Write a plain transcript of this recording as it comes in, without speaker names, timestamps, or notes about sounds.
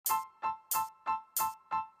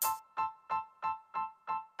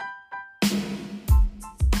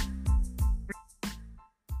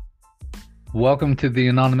Welcome to the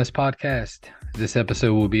Anonymous Podcast. This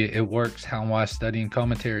episode will be It Works, How and Why Study and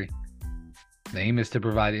Commentary. The aim is to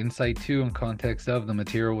provide insight to and context of the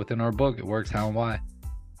material within our book, It Works, How and Why.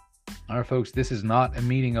 All right, folks, this is not a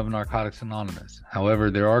meeting of Narcotics Anonymous.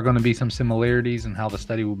 However, there are going to be some similarities in how the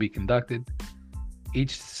study will be conducted.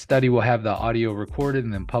 Each study will have the audio recorded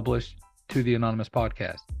and then published to the Anonymous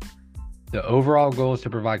Podcast. The overall goal is to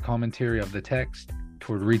provide commentary of the text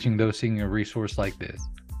toward reaching those seeking a resource like this.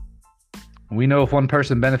 We know if one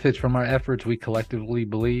person benefits from our efforts, we collectively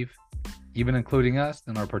believe, even including us,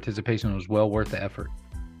 then our participation was well worth the effort.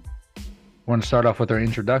 We're going to start off with our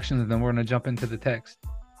introductions, and then we're going to jump into the text.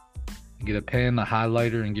 Get a pen, a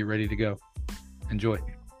highlighter, and get ready to go. Enjoy.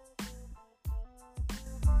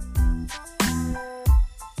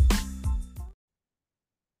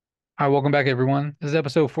 All right, welcome back, everyone. This is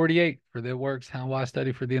episode 48 for the It Works, How and Why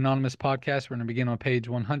Study for the Anonymous Podcast. We're going to begin on page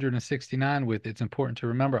 169 with It's Important to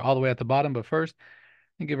Remember all the way at the bottom. But first,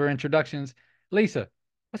 and give our introductions. Lisa,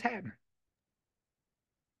 what's happening?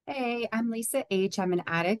 Hey, I'm Lisa H. I'm an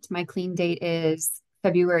addict. My clean date is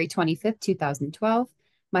February 25th, 2012.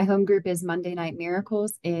 My home group is Monday Night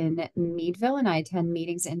Miracles in Meadville, and I attend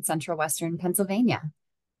meetings in Central Western Pennsylvania.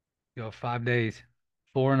 You have 5 days.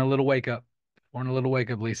 4 and a little wake up. 4 and a little wake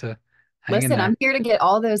up, Lisa. Hang in Listen, there. I'm here to get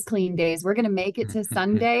all those clean days. We're going to make it to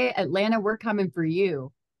Sunday. Atlanta, we're coming for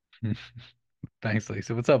you. Thanks,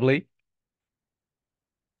 Lisa. What's up, Lee?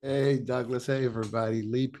 Hey, Douglas. Hey, everybody.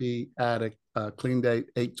 Lee P. Addict. Clean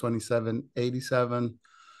date 8/27/87.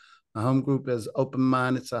 My home group is Open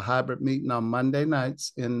Mind. It's a hybrid meeting on Monday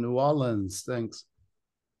nights in New Orleans. Thanks.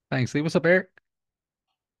 Thanks, Lee. What's up, Eric?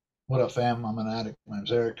 What up, fam? I'm an addict. My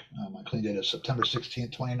name's Eric. My clean date is September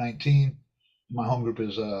 16th, 2019. My home group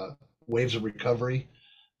is Waves of Recovery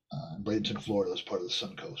in Bradenton, Florida, as part of the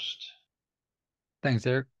Suncoast. Thanks,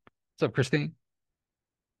 Eric. What's up, Christine?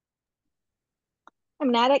 I'm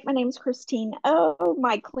an addict. My name's Christine O.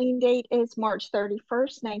 My clean date is March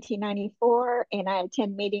 31st, 1994, and I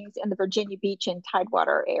attend meetings in the Virginia Beach and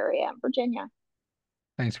Tidewater area in Virginia.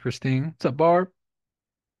 Thanks, Christine. What's up, Barb?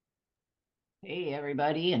 Hey,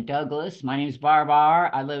 everybody, and Douglas. My name is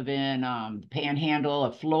Barbar. I live in the Panhandle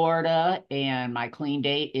of Florida, and my clean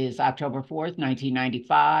date is October 4th,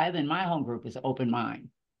 1995, and my home group is Open Mind.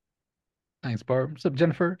 Thanks, Barb. What's up,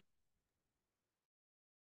 Jennifer?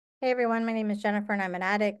 Hey everyone, my name is Jennifer and I'm an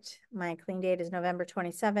addict. My clean date is November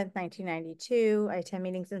 27th, 1992. I attend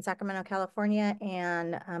meetings in Sacramento, California,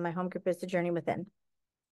 and my home group is The Journey Within.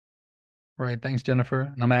 Right. Thanks,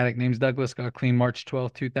 Jennifer. And I'm addict. Name's Douglas. Got clean March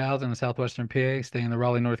 12th, 2000 in Southwestern PA. Stay in the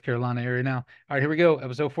Raleigh, North Carolina area now. All right, here we go.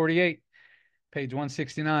 Episode 48, page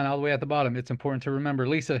 169, all the way at the bottom. It's important to remember.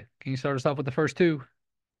 Lisa, can you start us off with the first two?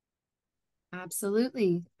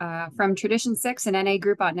 Absolutely. From Tradition 6, an NA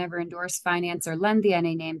group ought never endorse, finance, or lend the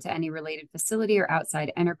NA name to any related facility or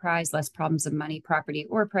outside enterprise, lest problems of money, property,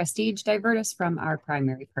 or prestige divert us from our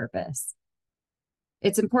primary purpose.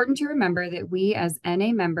 It's important to remember that we as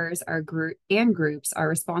NA members and groups are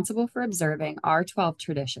responsible for observing our 12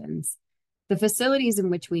 traditions. The facilities in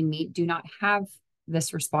which we meet do not have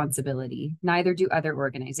this responsibility, neither do other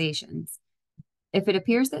organizations. If it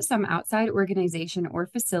appears that some outside organization or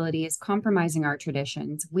facility is compromising our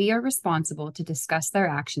traditions, we are responsible to discuss their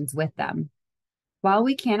actions with them. While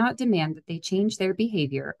we cannot demand that they change their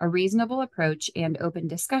behavior, a reasonable approach and open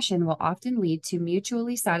discussion will often lead to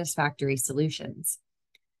mutually satisfactory solutions.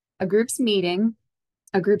 A group's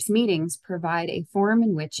meetings provide a forum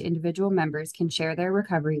in which individual members can share their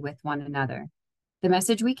recovery with one another. The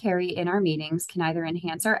message we carry in our meetings can either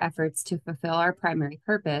enhance our efforts to fulfill our primary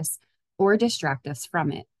purpose or distract us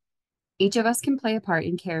from it. Each of us can play a part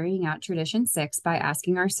in carrying out Tradition 6 by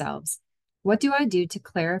asking ourselves, what do I do to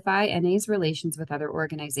clarify NA's relations with other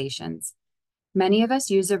organizations? Many of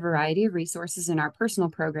us use a variety of resources in our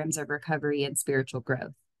personal programs of recovery and spiritual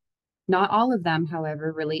growth. Not all of them,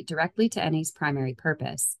 however, relate directly to NA's primary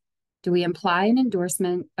purpose. Do we imply an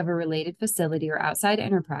endorsement of a related facility or outside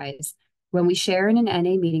enterprise when we share in an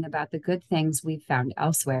NA meeting about the good things we've found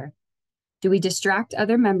elsewhere? Do we distract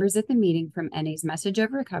other members at the meeting from NA's message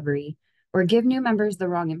of recovery or give new members the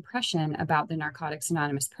wrong impression about the Narcotics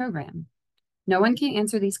Anonymous program? No one can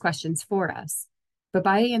answer these questions for us, but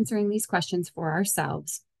by answering these questions for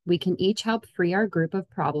ourselves, we can each help free our group of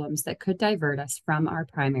problems that could divert us from our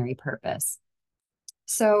primary purpose.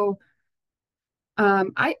 So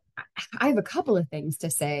I have a couple of things to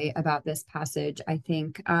say about this passage. I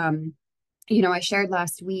think I shared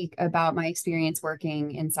last week about my experience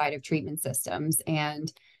working inside of treatment systems.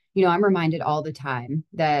 And, I'm reminded all the time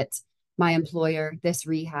that my employer, this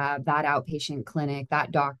rehab, that outpatient clinic, that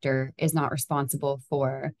doctor is not responsible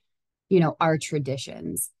for, our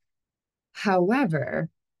traditions. However,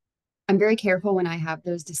 I'm very careful when I have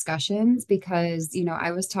those discussions because,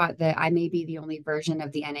 I was taught that I may be the only version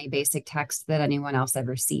of the NA basic text that anyone else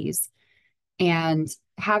ever sees. And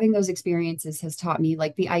having those experiences has taught me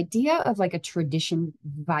like the idea of like a tradition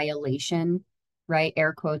violation, right?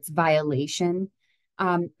 Air quotes violation,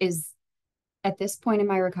 is at this point in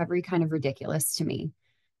my recovery kind of ridiculous to me.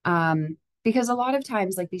 Because a lot of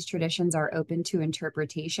times like these traditions are open to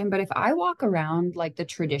interpretation, but if I walk around like the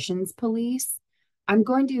traditions police, I'm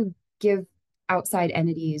going to give outside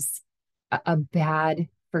entities a bad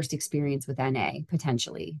first experience with NA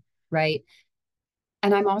potentially, right?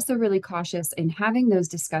 And I'm also really cautious in having those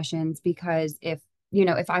discussions because if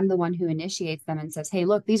I'm the one who initiates them and says, hey,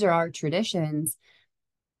 look, these are our traditions,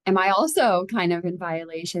 am I also kind of in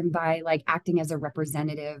violation by like acting as a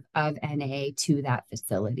representative of NA to that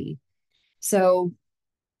facility? So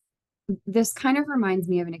this kind of reminds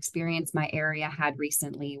me of an experience my area had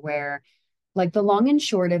recently where like the long and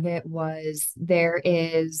short of it was there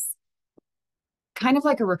is kind of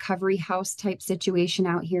like a recovery house type situation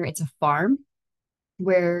out here. It's a farm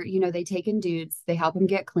where, they take in dudes, they help them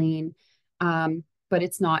get clean. But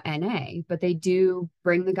it's not NA, but they do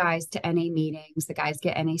bring the guys to NA meetings. The guys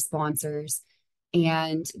get NA sponsors.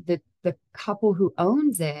 And the couple who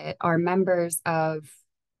owns it are members of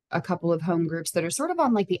a couple of home groups that are sort of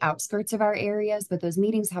on like the outskirts of our areas, but those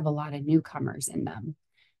meetings have a lot of newcomers in them.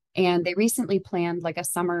 And they recently planned like a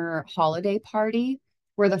summer holiday party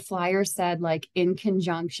where the flyer said like in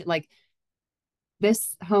conjunction, like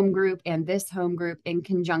this home group and this home group in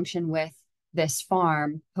conjunction with this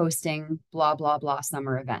farm hosting blah, blah, blah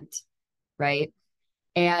summer event, right?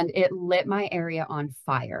 And it lit my area on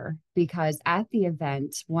fire because at the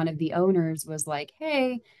event, one of the owners was like,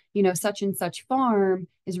 hey, such and such farm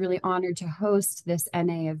is really honored to host this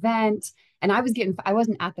NA event. And I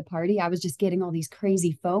wasn't at the party. I was just getting all these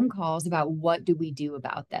crazy phone calls about what do we do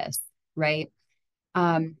about this, right?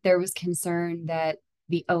 There was concern that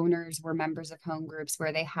the owners were members of home groups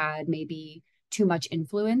where they had maybe too much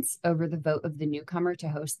influence over the vote of the newcomer to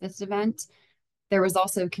host this event. There was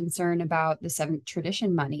also concern about the seventh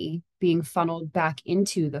tradition money being funneled back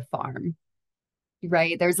into the farm,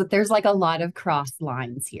 right? There's like a lot of cross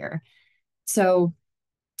lines here. So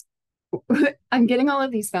I'm getting all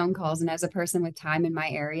of these phone calls, and as a person with time in my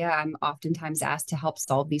area, I'm oftentimes asked to help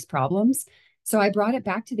solve these problems. So I brought it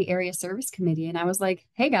back to the area service committee and I was like,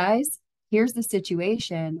 hey guys, here's the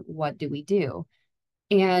situation. What do we do?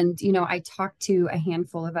 And, I talked to a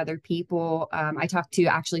handful of other people. I talked to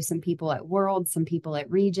actually some people at World, some people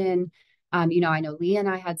at Region. I know Leah and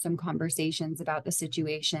I had some conversations about the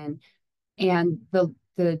situation. And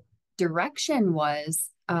the direction was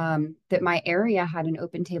that my area had an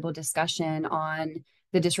open table discussion on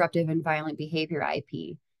the disruptive and violent behavior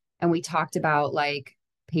IP. And we talked about like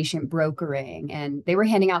patient brokering, and they were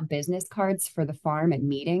handing out business cards for the farm at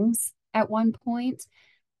meetings at one point.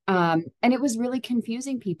 And it was really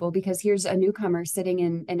confusing people because here's a newcomer sitting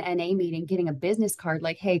in an NA meeting getting a business card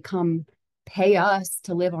like, hey, come pay us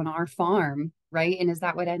to live on our farm, right? And is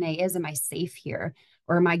that what NA is? Am I safe here?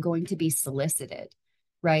 Or am I going to be solicited,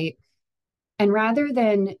 right? And rather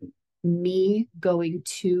than me going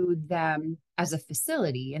to them as a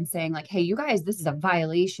facility and saying like, hey, you guys, this is a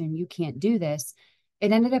violation, you can't do this,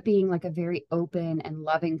 it ended up being like a very open and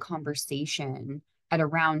loving conversation at a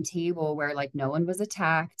round table where like no one was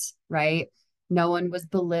attacked, right? No one was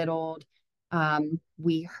belittled.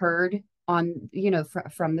 We heard on,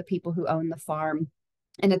 from the people who own the farm.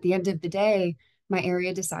 And at the end of the day, my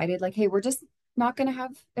area decided like, hey, we're just not going to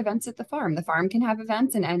have events at the farm. The farm can have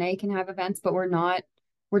events and NA can have events, but we're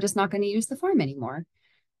just not going to use the farm anymore.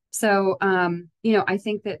 So, I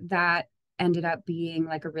think that ended up being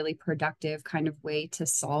like a really productive kind of way to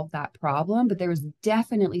solve that problem. But there was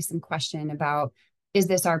definitely some question about, is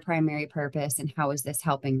this our primary purpose and how is this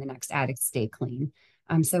helping the next addict stay clean?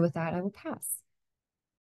 So with that, I will pass.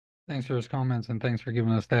 Thanks for those comments and thanks for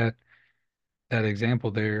giving us that example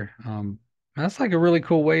there. That's like a really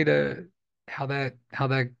cool way to how that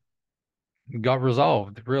got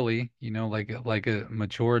resolved, really, like a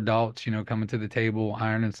mature adults, coming to the table,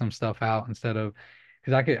 ironing some stuff out instead of,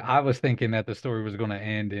 because I was thinking that the story was going to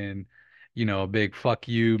end in, a big fuck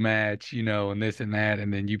you match, and this and that,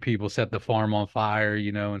 and then you people set the farm on fire,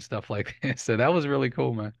 and stuff like that. So that was really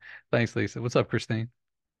cool, man. Thanks, Lisa. What's up, Christine?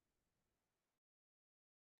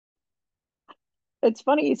 It's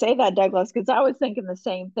funny you say that, Douglas, because I was thinking the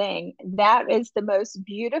same thing. That is the most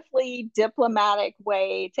beautifully diplomatic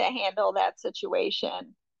way to handle that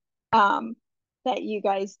situation, that you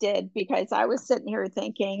guys did, because I was sitting here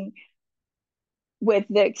thinking with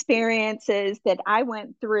the experiences that I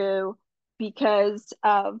went through because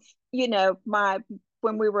of,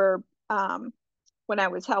 when we were, when I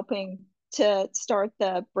was helping to start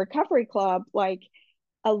the recovery club, like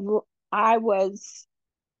I was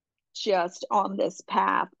just on this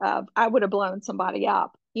path of I would have blown somebody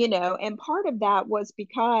up, and part of that was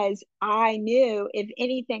because I knew if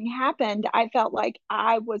anything happened, I felt like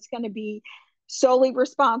I was going to be solely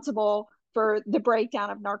responsible for the breakdown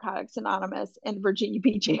of Narcotics Anonymous in the Virginia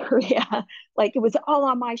Beach area. Like, it was all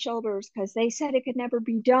on my shoulders because they said it could never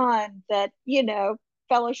be done, that,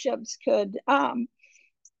 fellowships could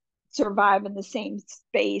survive in the same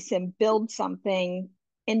space and build something.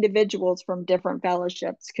 Individuals from different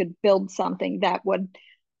fellowships could build something that would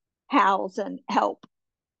house and help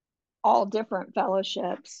all different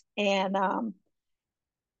fellowships. And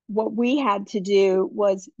what we had to do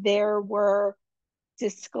was, there were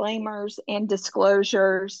disclaimers and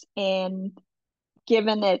disclosures and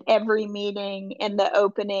given at every meeting in the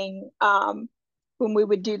opening, when we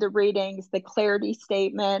would do the readings, the clarity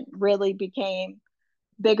statement really became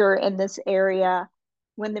bigger in this area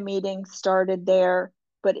when the meeting started there.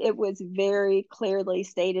 But it was very clearly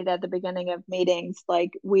stated at the beginning of meetings,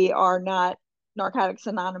 like, we are not, Narcotics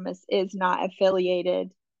Anonymous is not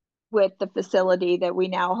affiliated with the facility that we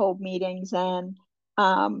now hold meetings in,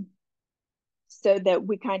 so that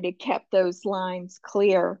we kind of kept those lines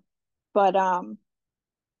clear. But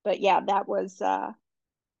yeah, that was,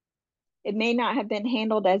 it may not have been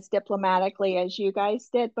handled as diplomatically as you guys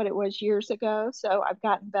did, but it was years ago. So I've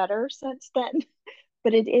gotten better since then.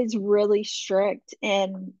 But it is really strict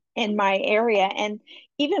in my area. And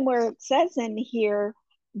even where it says in here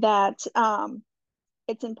that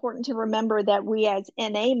it's important to remember that we as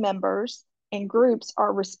NA members and groups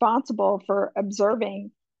are responsible for observing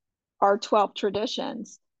our 12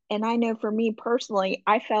 traditions. And I know for me personally,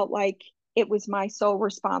 I felt like it was my sole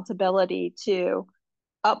responsibility to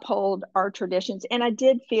uphold our traditions. And I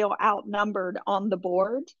did feel outnumbered on the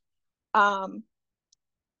board.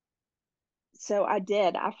 So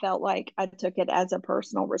I felt like I took it as a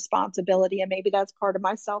personal responsibility, and maybe that's part of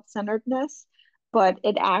my self-centeredness, but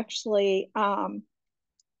it actually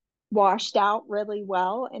washed out really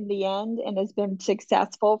well in the end and has been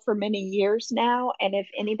successful for many years now. And if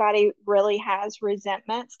anybody really has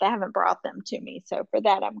resentments, they haven't brought them to me. So for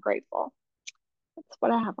that, I'm grateful. That's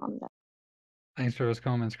what I have on that. Thanks for those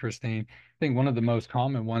comments, Christine. I think one of the most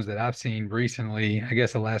common ones that I've seen recently, I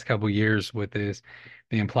guess the last couple of years with this,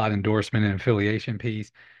 the implied endorsement and affiliation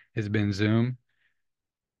piece, has been Zoom.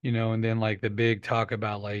 And then like the big talk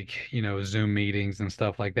about like, Zoom meetings and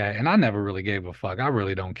stuff like that. And I never really gave a fuck. I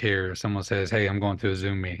really don't care if someone says, hey, I'm going to a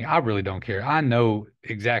Zoom meeting. I really don't care. I know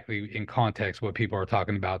exactly in context what people are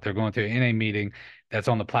talking about. They're going to an NA meeting that's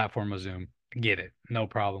on the platform of Zoom. Get it. No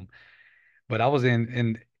problem. But I was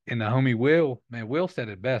in the homie Will, man, Will said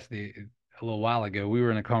it best a little while ago. We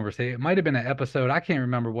were in a conversation. It might have been an episode. I can't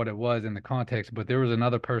remember what it was in the context, but there was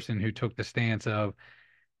another person who took the stance of,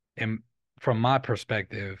 and from my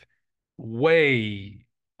perspective, way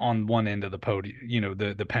on one end of the podium,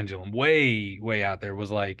 the pendulum, way out there, was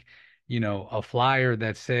like, a flyer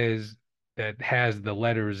that says, that has the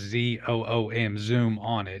letters ZOOM, Zoom,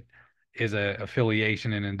 on it, is a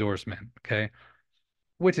affiliation and endorsement. Okay.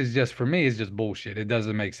 Which is just, for me, is just bullshit. It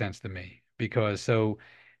doesn't make sense to me, because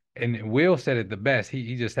and Will said it the best.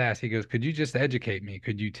 He just asked, he goes, could you just educate me?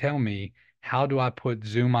 Could you tell me, how do I put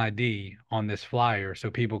Zoom ID on this flyer so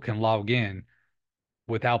people can log in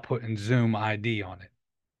without putting Zoom ID on it?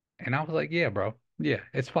 And I was like, yeah, bro. Yeah,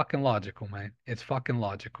 it's fucking logical, man. It's fucking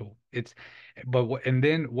logical. And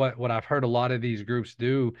then what I've heard a lot of these groups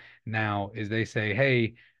do now is they say,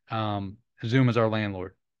 hey, Zoom is our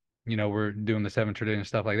landlord. We're doing the 7 tradition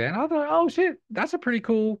stuff like that. And I thought, oh shit, that's a pretty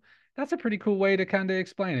cool way to kind of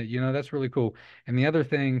explain it. That's really cool. And the other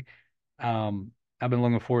thing, I've been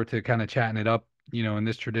looking forward to kind of chatting it up, in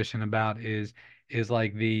this tradition about is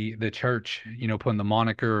like the church, putting the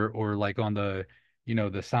moniker, or like on the,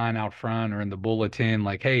 the sign out front or in the bulletin,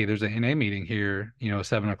 like, hey, there's an NA meeting here,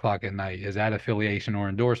 7 o'clock at night. Is that affiliation or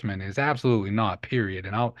endorsement? It's absolutely not, period.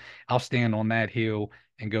 And I'll stand on that hill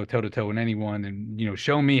and go toe to toe with anyone, and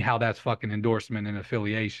show me how that's fucking endorsement and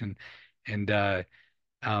affiliation. And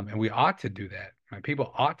we ought to do that. Right?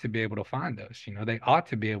 People ought to be able to find us. They ought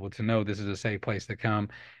to be able to know this is a safe place to come.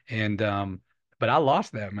 And but I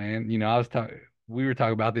lost that, man. We were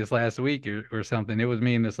talking about this last week or something. It was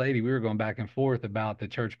me and this lady. We were going back and forth about the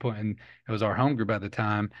church putting, it was our home group at the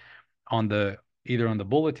time, either on the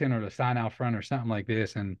bulletin or the sign out front or something like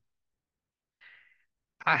this. And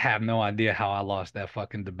I have no idea how I lost that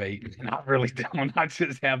fucking debate. And I really don't. I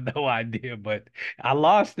just have no idea, but I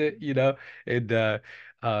lost it, you know. And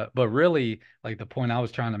but really, like the point I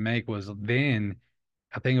was trying to make was then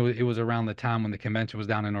I think it was around the time when the convention was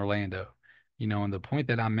down in Orlando, you know, and the point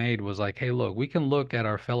that I made was like, hey, look, we can look at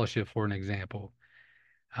our fellowship for an example.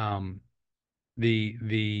 Um,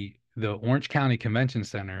 the Orange County Convention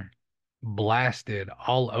Center blasted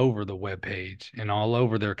all over the webpage and all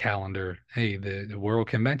over their calendar. Hey, the World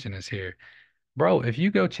Convention is here. Bro, if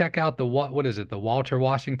you go check out what is it, the Walter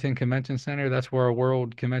Washington Convention Center, that's where our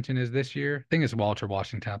World Convention is this year. I think it's Walter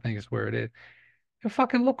Washington. I think it's where it is. You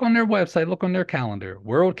fucking look on their website, look on their calendar.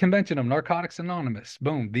 World Convention of Narcotics Anonymous.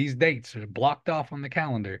 Boom, these dates are blocked off on the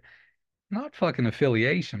calendar. Not fucking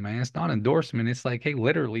affiliation, man. It's not endorsement. It's like, hey,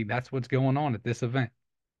 literally, that's what's going on at this event.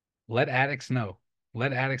 Let addicts know.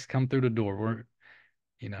 Let addicts come through the door. We're,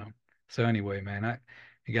 you know. So anyway, man,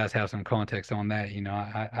 you guys have some context on that. You know,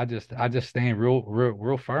 I just stand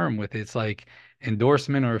real firm with it. It's like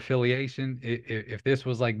endorsement or affiliation. If this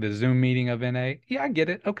was like the Zoom meeting of NA, yeah, I get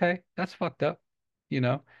it. Okay, that's fucked up, you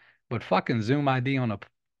know. But fucking Zoom ID on a,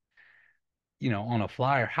 you know, on a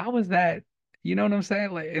flyer, how is that? You know what I'm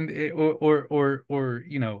saying? Like, or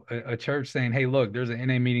you know, a church saying, hey, look, there's an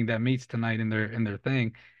NA meeting that meets tonight in their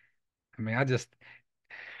thing. I mean, I just,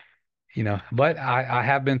 you know, but I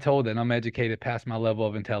have been told that I'm educated past my level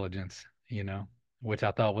of intelligence, you know, which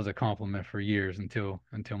I thought was a compliment for years until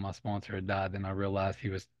my sponsor had died. Then I realized he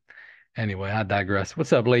was. Anyway, I digress.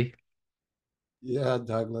 What's up, Lee? Yeah,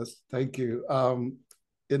 Douglas, thank you.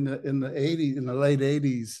 In the 80s, in the late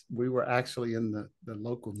 80s, we were actually in the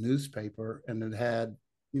local newspaper, and it had,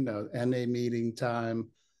 you know, NA meeting time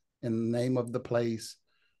and the name of the place,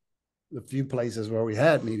 the few places where we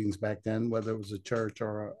had meetings back then, whether it was a church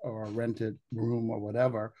or a rented room or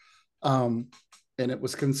whatever. And it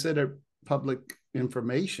was considered public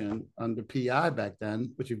information under PI back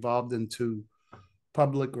then, which evolved into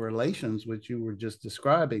public relations, which you were just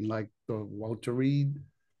describing, like the Walter Reed,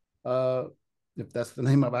 if that's the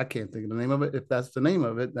name of it, I can't think of the name of it. If that's the name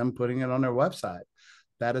of it, them putting it on their website.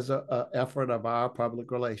 That is a effort of our public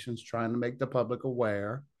relations, trying to make the public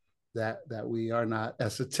aware that we are not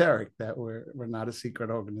esoteric, that we're not a secret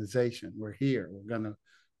organization. We're here. We're gonna,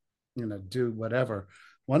 you know, do whatever.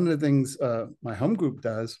 One of the things my home group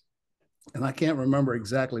does, and I can't remember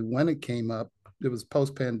exactly when it came up, it was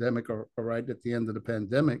post-pandemic or right at the end of the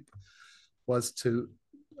pandemic, was to,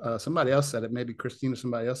 somebody else said it, maybe Christina,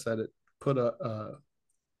 somebody else said it, put a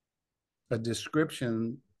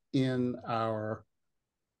description in our,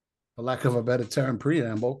 for lack of a better term,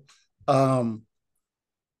 preamble,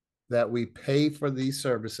 that we pay for these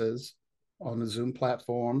services on the Zoom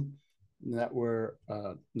platform, that we're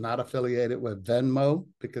not affiliated with Venmo,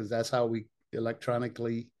 because that's how we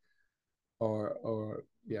electronically or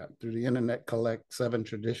yeah, through the internet collect 7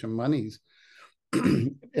 tradition monies.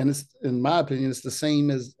 And it's, in my opinion, it's the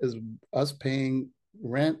same as us paying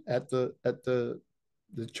rent at the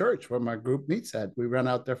church where my group meets at. We rent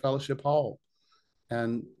out their fellowship hall,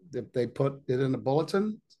 and if they put it in the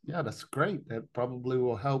bulletin, yeah, that's great. That probably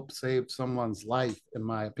will help save someone's life, in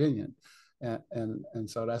my opinion. And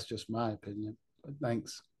so that's just my opinion. But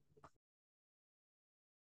thanks.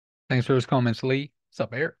 Thanks for those comments, Lee. What's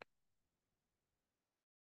up, Eric?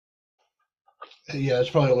 Yeah, it's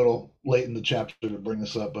probably a little late in the chapter to bring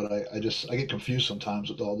this up, but I get confused sometimes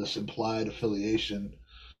with all this implied affiliation,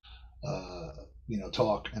 you know,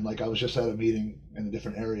 talk. And like I was just at a meeting in a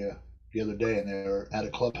different area the other day, and they were at a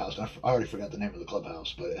clubhouse. And I already forgot the name of the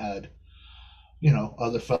clubhouse, but it had, you know,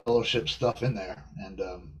 other fellowship stuff in there, and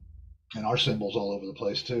our symbols all over the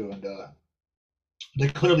place too. And they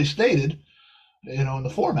clearly stated, you know, in the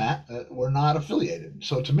format that we're not affiliated.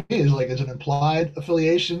 So to me, it's like, is an implied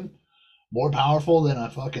affiliation more powerful than a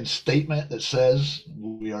fucking statement that says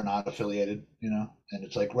we are not affiliated, you know? And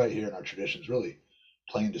it's like right here in our traditions, really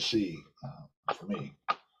plain to see for me.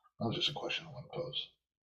 That was just a question I want to pose.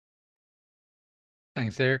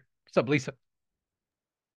 Thanks, Eric. What's up, Lisa?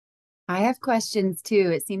 I have questions too.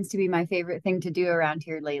 It seems to be my favorite thing to do around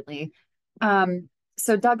here lately.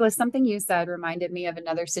 So Douglas, something you said reminded me of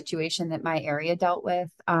another situation that my area dealt with.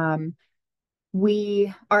 Our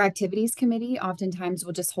activities committee oftentimes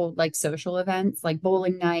will just hold like social events like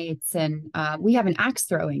bowling nights, and we have an axe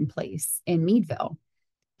throwing place in Meadville,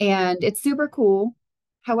 and it's super cool.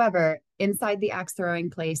 However, inside the axe throwing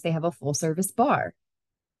place, they have a full service bar.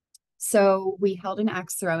 So we held an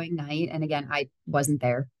axe throwing night, and again, I wasn't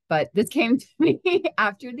there, but this came to me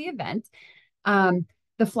after the event.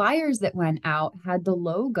 The flyers that went out had the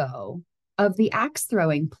logo of the axe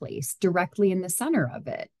throwing place directly in the center of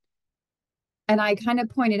it. And I kind of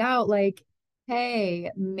pointed out, like,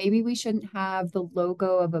 hey, maybe we shouldn't have the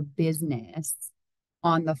logo of a business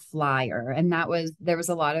on the flyer. And there was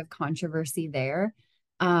a lot of controversy there.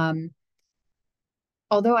 Um,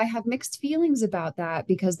 Although I have mixed feelings about that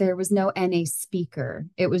because there was no NA speaker.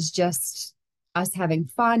 It was just us having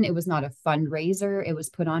fun. It was not a fundraiser. It was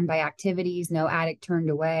put on by activities, no addict turned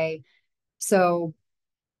away. So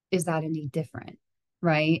is that any different?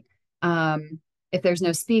 Right? If there's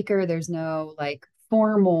no speaker, there's no like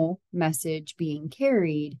formal message being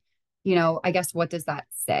carried, I guess what does that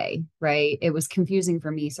say? Right? It was confusing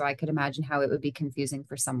for me, so I could imagine how it would be confusing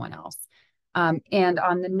for someone else. And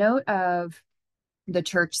on the note of the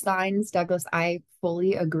church signs, Douglas, I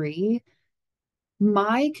fully agree.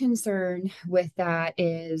 My concern with that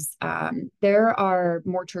is there are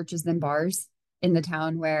more churches than bars in the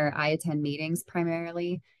town where I attend meetings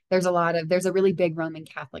primarily. There's a really big Roman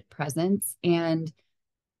Catholic presence. And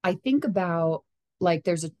I think about like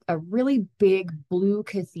there's a really big blue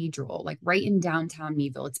cathedral, like right in downtown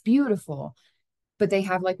Meadville. It's beautiful, but they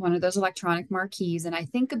have like one of those electronic marquees. And I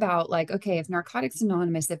think about like, okay, if Narcotics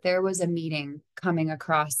Anonymous, if there was a meeting coming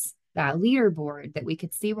across that leaderboard that we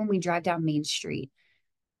could see when we drive down Main Street,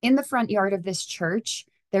 in the front yard of this church,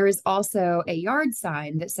 there is also a yard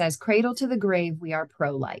sign that says, Cradle to the grave, we are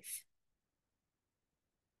pro-life.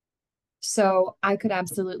 So I could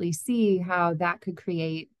absolutely see how that could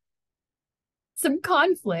create some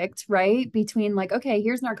conflict, right? Between like, okay,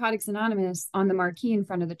 here's Narcotics Anonymous on the marquee in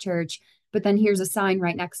front of the church, but then here's a sign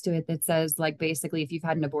right next to it that says like basically if you've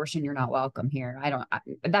had an abortion, you're not welcome here.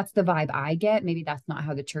 That's the vibe I get. Maybe that's not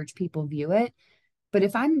how the church people view it. But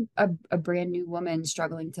if I'm a brand new woman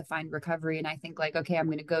struggling to find recovery and I think like, okay, I'm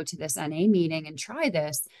going to go to this NA meeting and try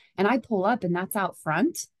this, and I pull up and that's out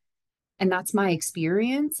front and that's my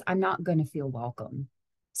experience, I'm not going to feel welcome.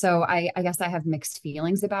 So I guess I have mixed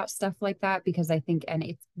feelings about stuff like that because I think, and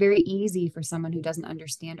it's very easy for someone who doesn't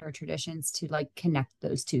understand our traditions to like connect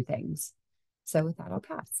those two things. So with that, I'll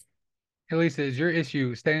pass. Hey, Lisa, is your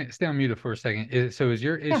issue, stay on mute for a second. Is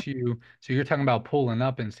your Yeah. issue, so you're talking about pulling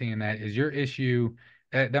up and seeing that, is your issue,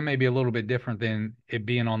 that may be a little bit different than it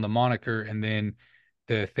being on the moniker and then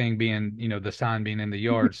the thing being, the sign being in the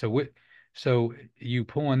yard. So you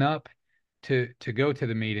pulling up to go to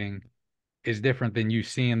the meeting is different than you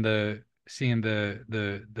seeing the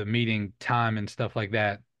meeting time and stuff like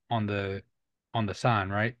that on the sign,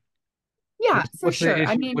 right? Yeah, What's for what's the sure. I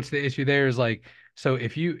issue? mean, What's the issue there is like, so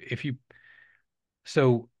if you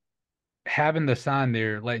so having the sign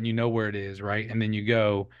there letting you know where it is, right? And then you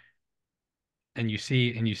go and you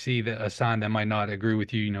see a sign that might not agree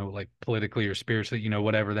with you, like politically or spiritually,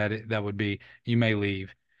 whatever that would be, you may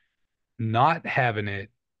leave. Not having it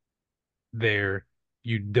there,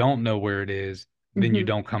 you don't know where it is, then you mhm.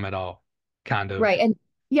 don't come at all, kind of. Right. And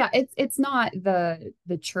yeah, it's not the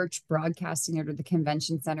church broadcasting it or the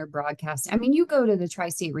convention center broadcasting. I mean, you go to the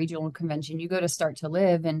Tri-State Regional Convention, you go to Start to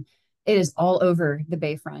Live, and it is all over the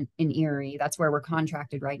Bayfront in Erie. That's where we're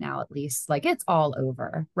contracted right now, at least. Like it's all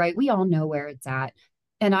over, right? We all know where it's at.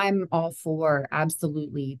 And I'm all for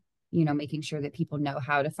absolutely, making sure that people know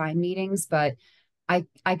how to find meetings, but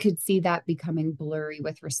I could see that becoming blurry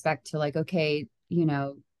with respect to like, okay,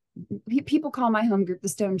 people call my home group the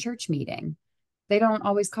Stone Church meeting. They don't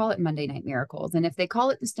always call it Monday Night Miracles. And if they call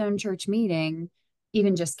it the Stone Church meeting,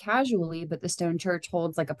 even just casually, but the Stone Church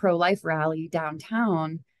holds like a pro-life rally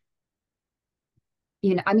downtown,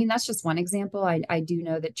 I mean, that's just one example. I do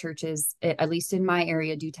know that churches, at least in my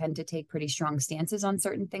area, do tend to take pretty strong stances on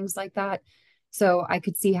certain things like that. So I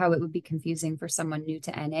could see how it would be confusing for someone new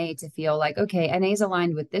to NA to feel like, okay, NA is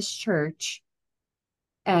aligned with this church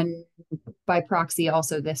and by proxy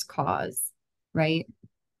also this cause, right?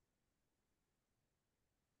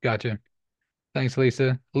 Gotcha. Thanks,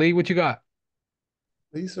 Lisa. Lee, what you got?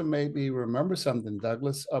 Lisa made me remember something,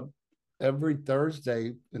 Douglas. Every Thursday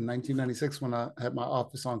in 1996, when I had my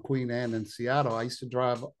office on Queen Anne in Seattle, I used to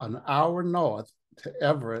drive an hour north to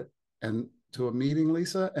Everett and to a meeting,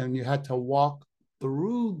 Lisa, and you had to walk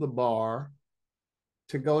through the bar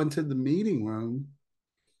to go into the meeting room.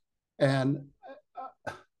 And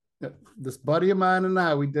this buddy of mine and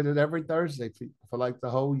I, we did it every Thursday for like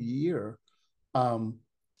the whole year. And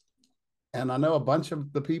I know a bunch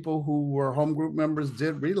of the people who were home group members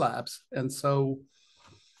did relapse. And so,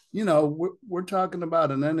 we're talking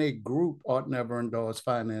about an NA group ought never endorse,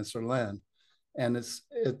 finance, or lend. And it's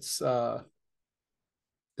a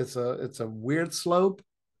weird slope.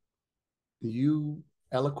 You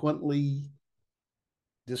eloquently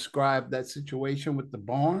described that situation with the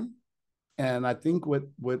barn. And I think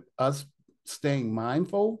with us staying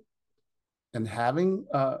mindful and having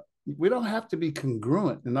we don't have to be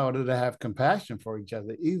congruent in order to have compassion for each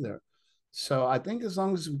other either. So I think as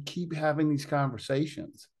long as we keep having these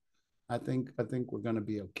conversations, I think we're gonna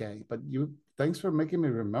be okay. But thanks for making me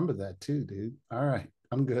remember that too, dude. All right.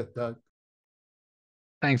 I'm good, Doug.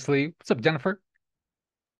 Thanks, Lee. What's up, Jennifer?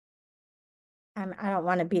 I don't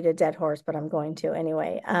want to beat a dead horse, but I'm going to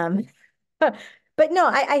anyway. But no,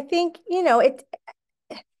 I think,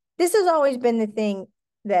 this has always been the thing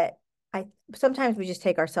that sometimes we just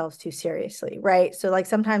take ourselves too seriously, right? So like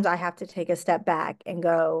sometimes I have to take a step back and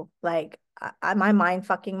go like, am I mind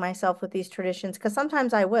fucking myself with these traditions? Because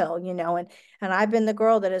sometimes I will, and I've been the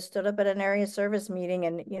girl that has stood up at an area service meeting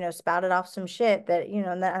and, spouted off some shit that,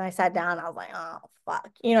 and then I sat down, I was like, oh, fuck,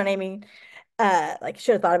 you know what I mean? Like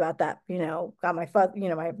should have thought about that, got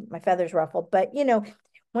my feathers ruffled. But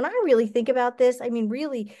when I really think about this, I mean,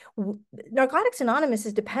 really, Narcotics Anonymous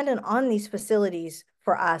is dependent on these facilities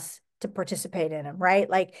for us to participate in them, right?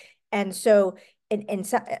 Like, and so, and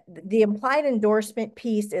so, the implied endorsement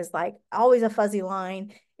piece is like always a fuzzy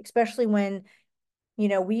line, especially when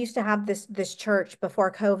we used to have this church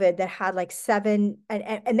before COVID that had like 7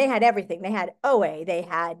 and they had everything. They had OA, they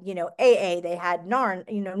had, AA, they had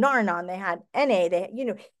Nar-Anon, they had NA,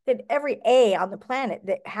 they had every A on the planet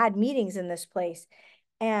that had meetings in this place.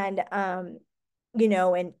 And and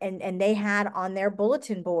they had on their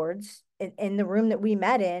bulletin boards in the room that we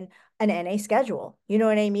met in an NA schedule. You know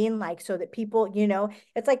what I mean? Like so that people,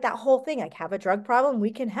 it's like that whole thing, like have a drug problem,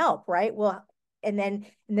 we can help, right? Well, and then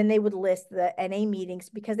they would list the NA meetings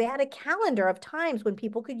because they had a calendar of times when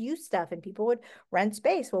people could use stuff and people would rent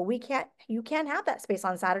space. Well, you can't have that space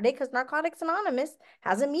on Saturday because Narcotics Anonymous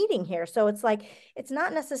has a meeting here. So it's like, it's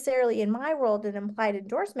not necessarily in my world an implied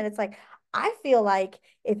endorsement. It's like, I feel like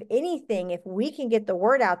if anything, if we can get the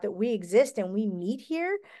word out that we exist and we meet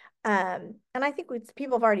here, and I think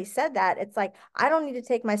people have already said that, it's like, I don't need to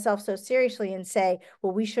take myself so seriously and say,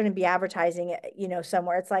 well, we shouldn't be advertising it,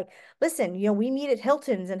 somewhere. It's like, listen, we meet at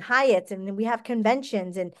Hilton's and Hyatt's and we have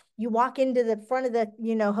conventions and you walk into the front of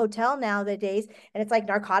the, hotel nowadays and it's like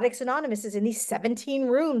Narcotics Anonymous is in these 17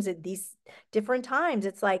 rooms at these different times.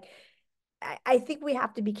 It's like, I think we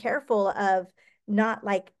have to be careful of not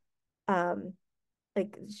like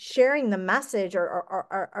sharing the message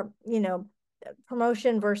or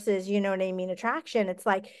promotion versus, what I mean, attraction. It's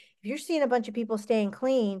like if you're seeing a bunch of people staying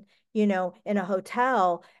clean, in a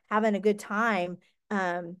hotel, having a good time,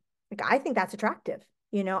 like I think that's attractive.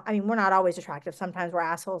 I mean, we're not always attractive. Sometimes we're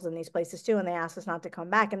assholes in these places too, and they ask us not to come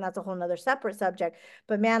back, and that's a whole nother separate subject.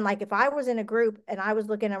 But man, like if I was in a group and I was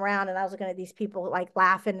looking around and I was looking at these people like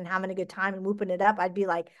laughing and having a good time and whooping it up, I'd be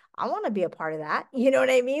like, I want to be a part of that. You know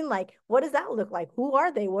what I mean? Like, what does that look like? Who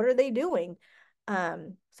are they? What are they doing?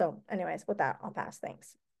 So anyways, with that, I'll pass.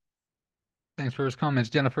 Thanks. Thanks for his comments,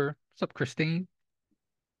 Jennifer. What's up, Christine?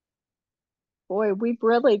 Boy, we've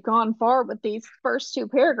really gone far with these first 2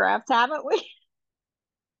 paragraphs, haven't we?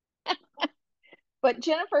 But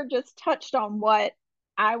Jennifer just touched on what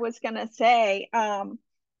I was going to say,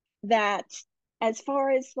 that as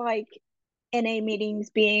far as like NA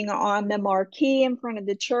meetings being on the marquee in front of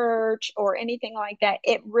the church or anything like that,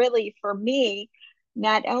 it really, for me,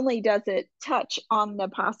 not only does it touch on the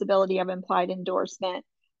possibility of implied endorsement,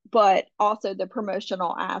 but also the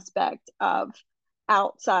promotional aspect of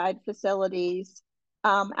outside facilities,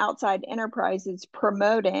 outside enterprises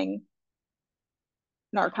promoting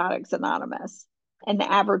Narcotics Anonymous and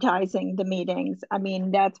advertising the meetings. I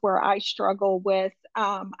mean, that's where I struggle with.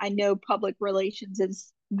 I know public relations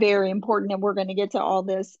is very important, and we're going to get to all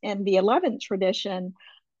this in the 11th tradition.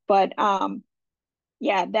 But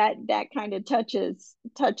yeah, that kind of touches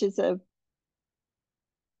a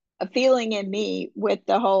feeling in me with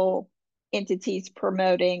the whole entities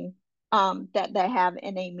promoting that they have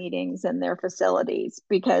NA meetings in their facilities,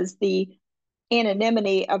 because the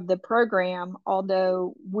anonymity of the program,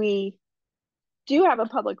 although we do have a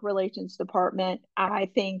public relations department, I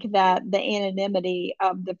think that the anonymity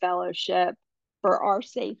of the fellowship for our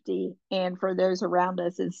safety and for those around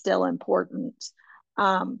us is still important.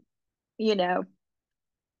 You know,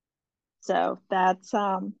 so that's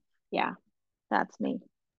yeah, that's me.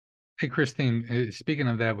 Hey, Christine, speaking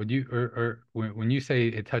of that, would you, or when you say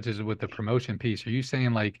it touches with the promotion piece, are you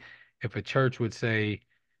saying like if a church would say,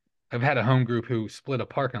 I've had a home group who split a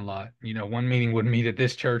parking lot, one meeting would meet at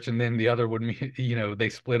this church and then the other would meet, they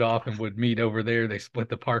split off and would meet over there. They split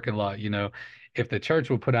the parking lot, if the church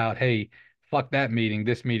would put out, hey, fuck that meeting,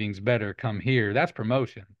 this meeting's better, come here, that's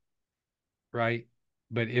promotion, right?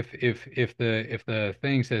 But if the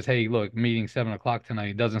thing says, hey, look, meeting 7 o'clock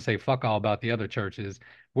tonight, it doesn't say fuck all about the other churches,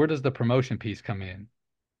 where does the promotion piece come in?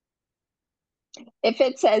 If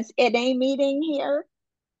it says NA meeting here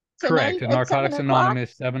Correct. tonight at Narcotics 7 o'clock,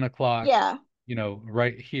 Anonymous, 7 o'clock. yeah, you know,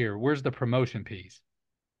 right here. Where's the promotion piece?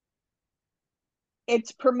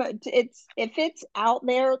 It's if it's out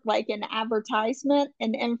there like an advertisement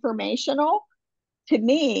and informational, to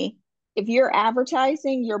me, if you're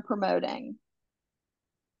advertising, you're promoting.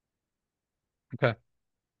 Okay.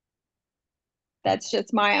 That's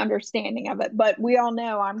just my understanding of it. But we all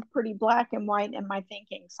know I'm pretty black and white in my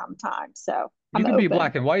thinking sometimes. So You I'm can be open.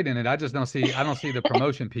 black and white in it. I don't see the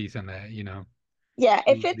promotion piece in that, you know. Yeah,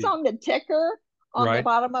 if it's on the ticker on the Right.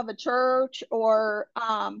 bottom of a church, or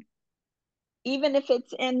even if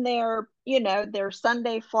it's in their, their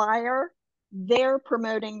Sunday flyer, they're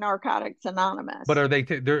promoting Narcotics Anonymous. But are they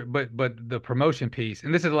but the promotion piece,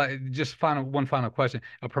 and this is like just one final question.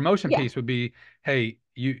 A promotion piece would be, hey,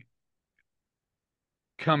 you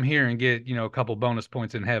come here and get, you know, a couple bonus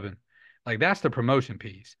points in heaven. Like that's the promotion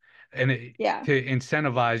piece. And to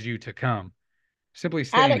incentivize you to come. Simply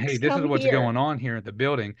saying, Addicts, hey, this is what's here. going on here at the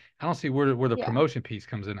building. I don't see where the promotion piece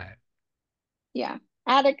comes in at. Yeah.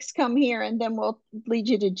 Addicts, come here, and then we'll lead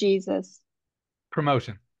you to Jesus.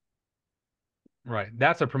 Promotion. Right.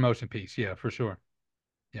 That's a promotion piece. Yeah, for sure.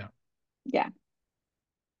 Yeah. Yeah.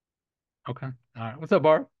 Okay. All right. What's up,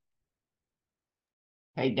 Barb?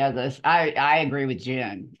 Hey, Douglas, I agree with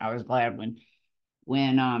Jen. I was glad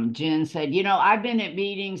when Jen said, you know, I've been at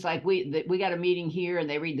meetings like we got a meeting here and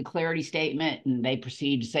they read the clarity statement and they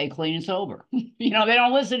proceed to say clean and sober. You know, they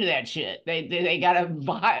don't listen to that shit. They got a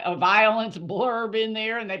violence blurb in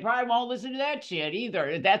there and they probably won't listen to that shit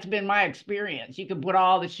either. That's been my experience. You can put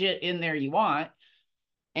all the shit in there you want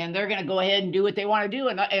and they're going to go ahead and do what they want to do.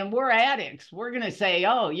 And we're addicts. We're going to say,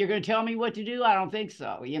 oh, you're going to tell me what to do? I don't think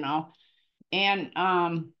so, you know? And,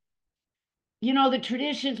 you know, the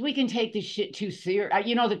traditions, we can take this shit too serious.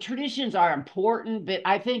 You know, the traditions are important, but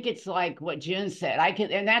I think it's like what Jen said.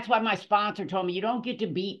 And that's why my sponsor told me you don't get to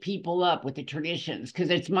beat people up with the traditions because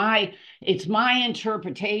it's my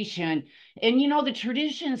interpretation. And, you know, the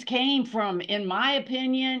traditions came from, in my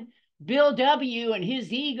opinion, Bill W. and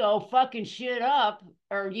his ego fucking shit up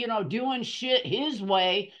or, you know, doing shit his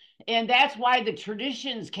way. And that's why the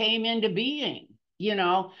traditions came into being, you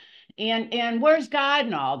know. And where's God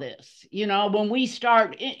in all this? You know, when we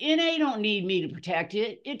start, NA don't need me to protect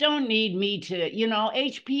it. It don't need me to, you know,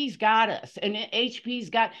 HP's got us. And HP's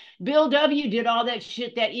got, Bill W. did all that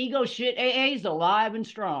shit, that ego shit. AA's alive and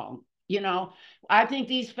strong. You know, I think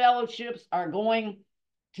these fellowships are going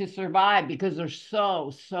to survive because they're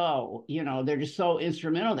so, you know, they're just so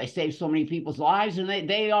instrumental. They save so many people's lives and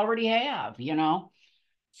they already have, you know.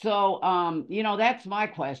 So, you know, that's my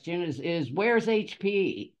question is where's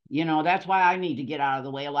HP? You know, that's why I need to get out of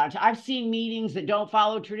the way a lot of times. I've seen meetings that don't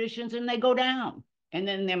follow traditions and they go down and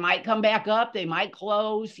then they might come back up. They might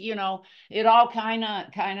close, you know, it all kind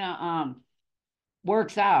of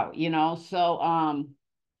works out, you know? So,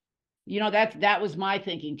 you know, that was my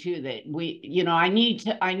thinking too, that you know, I need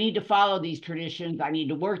to follow these traditions. I need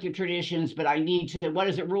to work the traditions, but I need to, what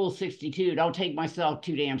is it? Rule 62. Don't take myself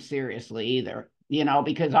too damn seriously either, you know,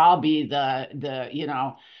 because I'll be the, you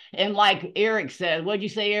know, and like Eric said, what'd you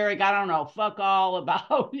say, Eric? I don't know, fuck all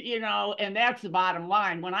about, you know, and that's the bottom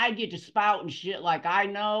line. When I get to spouting shit like I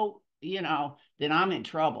know, you know, then I'm in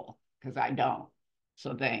trouble because I don't.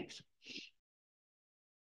 So thanks.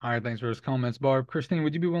 All right, thanks for those comments, Barb. Christine,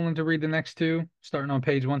 would you be willing to read the next two, starting on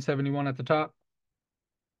page 171 at the top?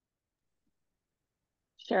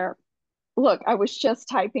 Sure. Look, I was just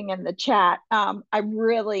typing in the chat. I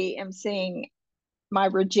really am seeing my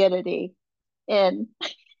rigidity in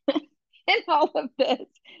in all of this,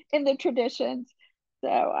 in the traditions.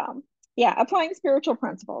 So yeah, applying spiritual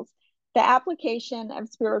principles. The application of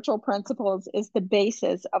spiritual principles is the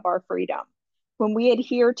basis of our freedom. When we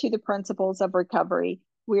adhere to the principles of recovery,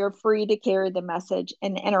 we are free to carry the message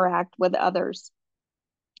and interact with others,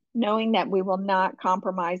 knowing that we will not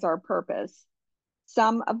compromise our purpose.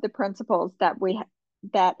 Some of the principles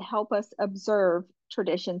that help us observe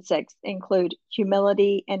Tradition 6 include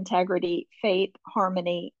humility, integrity, faith,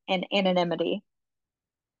 harmony, and anonymity.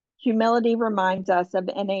 Humility reminds us of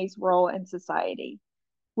NA's role in society.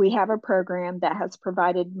 We have a program that has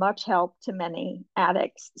provided much help to many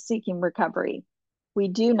addicts seeking recovery. We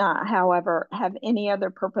do not, however, have any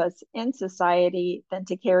other purpose in society than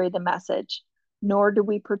to carry the message, nor do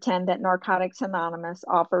we pretend that Narcotics Anonymous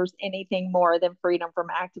offers anything more than freedom from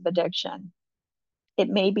active addiction. It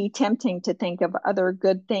may be tempting to think of other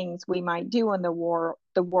good things we might do in the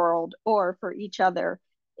world or for each other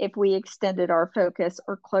if we extended our focus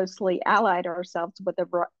or closely allied ourselves with a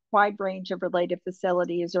wide range of related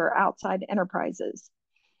facilities or outside enterprises.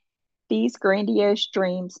 These grandiose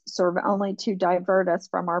dreams serve only to divert us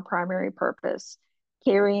from our primary purpose,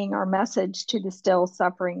 carrying our message to the still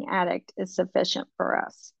suffering addict is sufficient for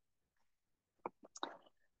us.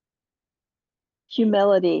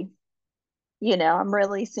 Humility. You know, I'm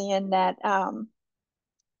really seeing that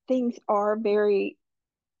things are very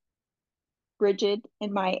rigid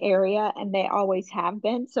in my area, and they always have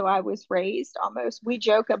been. So I was raised almost, we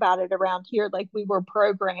joke about it around here, like we were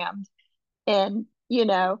programmed in, you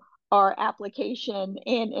know, our application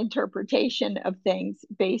and interpretation of things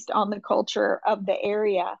based on the culture of the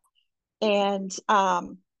area. And I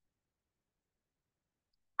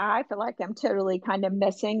feel like I'm totally kind of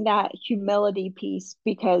missing that humility piece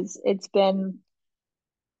because it's been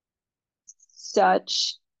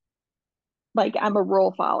such, like, I'm a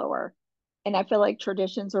rule follower, and I feel like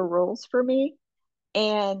traditions are rules for me.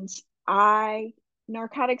 And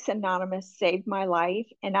Narcotics Anonymous saved my life,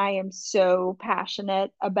 and I am so passionate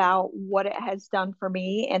about what it has done for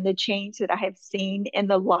me and the change that I have seen in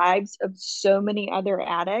the lives of so many other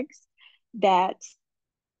addicts, that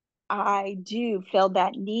I do feel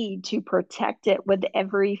that need to protect it with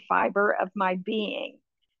every fiber of my being.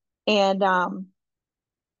 And I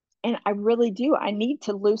really do. I need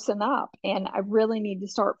to loosen up, and I really need to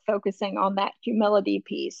start focusing on that humility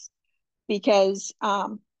piece because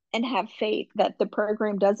and have faith that the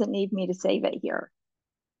program doesn't need me to save it here.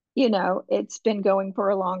 You know, it's been going for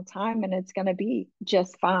a long time and it's going to be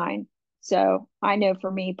just fine. So I know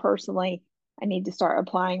for me personally, I need to start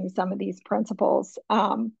applying some of these principles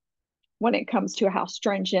when it comes to how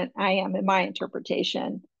stringent I am in my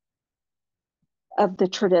interpretation of the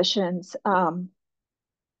traditions. I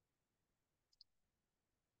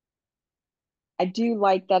do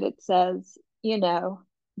like that it says, you know,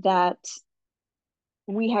 that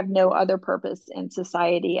we have no other purpose in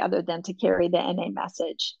society other than to carry the NA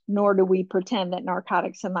message, nor do we pretend that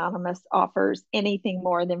Narcotics Anonymous offers anything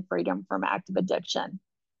more than freedom from active addiction.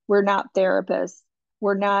 We're not therapists.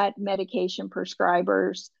 We're not medication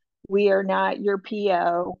prescribers. We are not your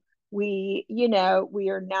PO. We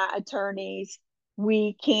are not attorneys.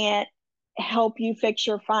 We can't help you fix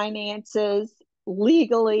your finances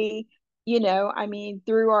legally. I mean,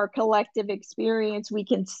 through our collective experience, we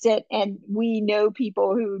can sit and we know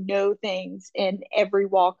people who know things in every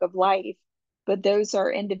walk of life, but those are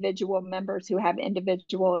individual members who have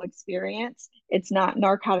individual experience. It's not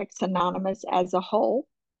Narcotics Anonymous as a whole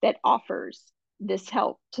that offers this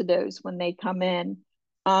help to those when they come in.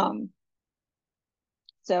 So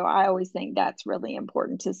I always think that's really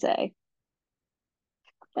important to say.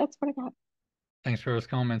 That's what I got. Thanks for those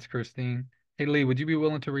comments, Christine. Hey, Lee, would you be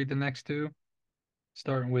willing to read the next two?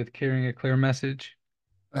 Starting with carrying a clear message.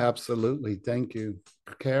 Absolutely. Thank you.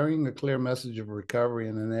 Carrying a clear message of recovery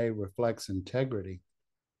in NA reflects integrity.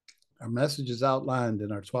 Our message is outlined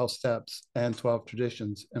in our 12 steps and 12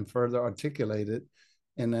 traditions and further articulated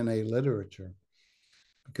in NA literature.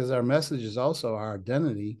 Because our message is also our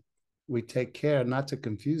identity, we take care not to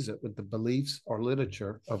confuse it with the beliefs or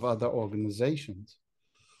literature of other organizations.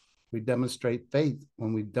 We demonstrate faith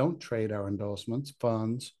when we don't trade our endorsements,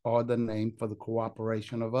 funds, or the name for the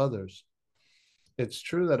cooperation of others. It's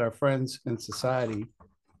true that our friends in society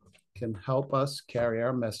can help us carry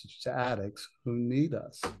our message to addicts who need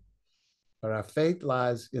us. But our faith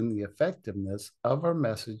lies in the effectiveness of our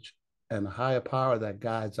message and a higher power that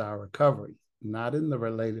guides our recovery, not in the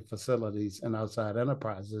related facilities and outside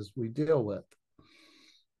enterprises we deal with.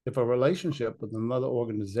 If a relationship with another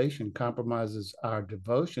organization compromises our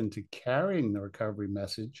devotion to carrying the recovery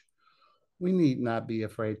message, we need not be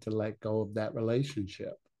afraid to let go of that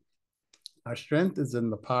relationship. Our strength is in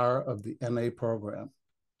the power of the NA program.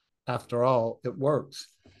 After all, it works.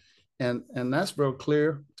 And that's real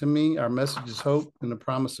clear to me. Our message is hope and the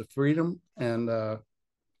promise of freedom. And I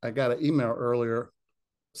got an email earlier,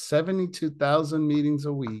 72,000 meetings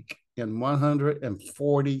a week in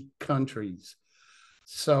 140 countries.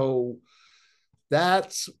 So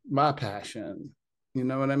that's my passion. You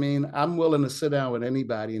know what I mean? I'm willing to sit down with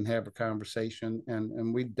anybody and have a conversation.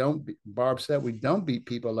 And we don't, Barb said, we don't beat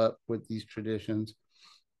people up with these traditions.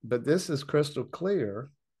 But this is crystal clear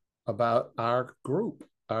about our group,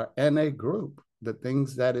 our NA group, the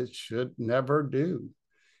things that it should never do.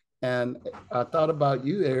 And I thought about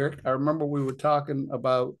you, Eric. I remember we were talking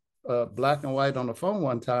about Black and White on the phone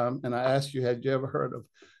one time, and I asked you, had you ever heard of,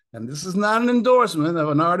 and this is not an endorsement, of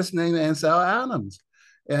an artist named Ansel Adams.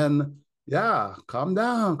 And yeah, calm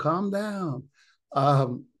down, calm down.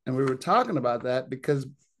 And we were talking about that because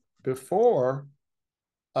before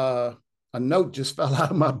a note just fell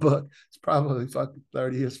out of my book. It's probably fucking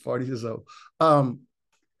 30 years, 40 years old.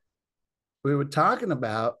 We were talking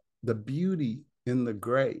about the beauty in the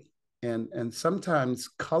gray, and sometimes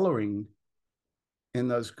coloring in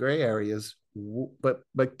those gray areas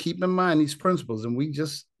but keep in mind these principles, and we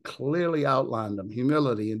just clearly outlined them: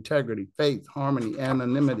 humility, integrity, faith, harmony,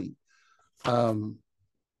 anonymity. And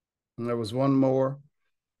there was one more.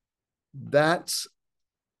 That's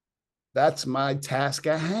my task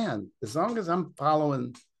at hand. As long as I'm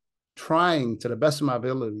trying to the best of my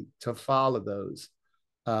ability to follow those,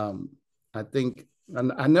 I think,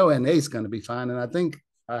 and I know NA is going to be fine, and I think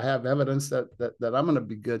I have evidence that I'm going to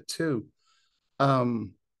be good too. Our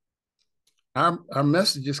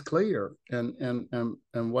message is clear, and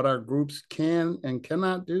what our groups can and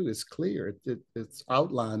cannot do is clear. It's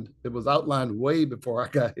outlined. It was outlined way before I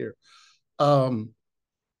got here. In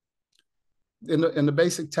the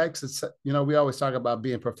basic text, it's, we always talk about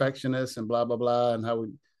being perfectionists and blah blah blah, and how we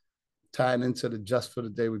tie it into the just for the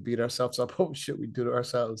day we beat ourselves up. Oh shit, we do to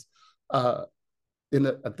ourselves. I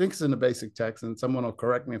think it's in the basic text, and someone will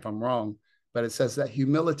correct me if I'm wrong, but it says that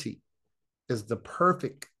humility is the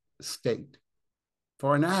perfect state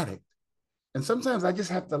for an addict. And sometimes I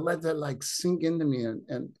just have to let that like sink into me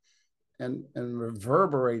and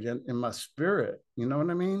reverberate in my spirit. You know what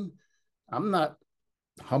I mean? I'm not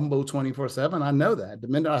humble 24/7. I know that. The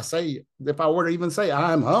minute I say, if I were to even say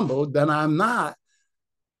I'm humble, then I'm not.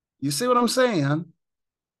 You see what I'm saying?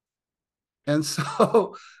 And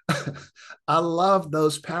so I love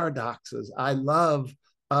those paradoxes. I love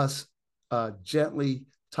us gently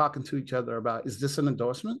talking to each other about, is this an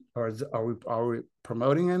endorsement, or are we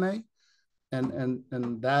promoting NA? And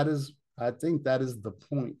that is, I think that is the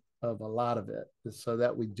point of a lot of it, is so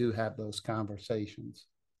that we do have those conversations.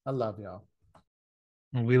 I love y'all.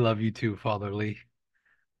 We love you too, Father Lee.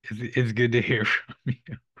 It's good to hear from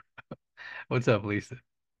you. What's up, Lisa?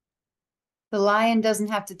 The lion doesn't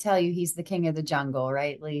have to tell you he's the king of the jungle,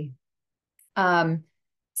 right, Lee?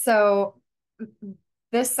 So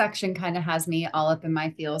this section kind of has me all up in my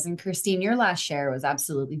feels. And Christine, your last share was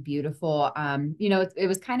absolutely beautiful. It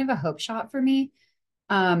was kind of a hope shot for me,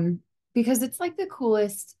 because it's like the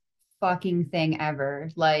coolest fucking thing ever.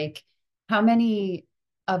 Like, how many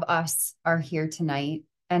of us are here tonight?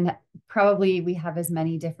 And probably we have as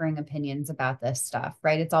many differing opinions about this stuff,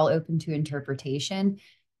 right? It's all open to interpretation.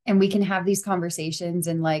 And we can have these conversations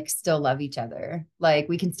and like still love each other. Like,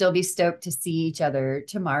 we can still be stoked to see each other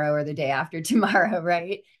tomorrow or the day after tomorrow,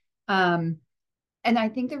 right? And I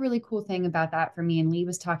think the really cool thing about that for me, and Lee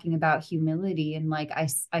was talking about humility, and like I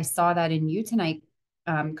saw that in you tonight,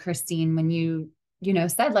 Christine, when you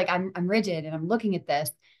said like I'm rigid and I'm looking at this.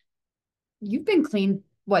 You've been clean,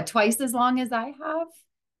 what, twice as long as I have?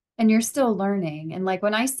 And you're still learning. And like,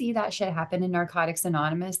 when I see that shit happen in Narcotics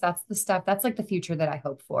Anonymous, that's the stuff, that's like the future that I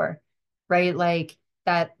hope for, right? Like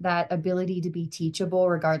that ability to be teachable,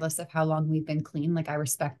 regardless of how long we've been clean. Like, I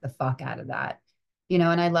respect the fuck out of that,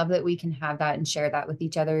 and I love that we can have that and share that with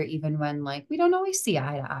each other, even when like we don't always see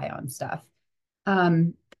eye to eye on stuff.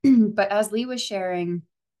 But as Lee was sharing,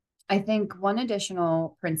 I think one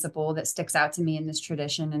additional principle that sticks out to me in this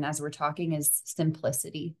tradition, and as we're talking, is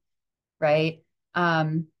simplicity, right?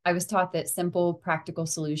 I was taught that simple, practical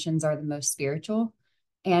solutions are the most spiritual.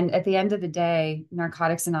 And at the end of the day,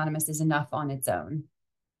 Narcotics Anonymous is enough on its own,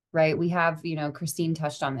 right? We have, Christine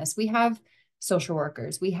touched on this. We have social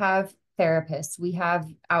workers, we have therapists, we have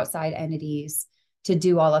outside entities to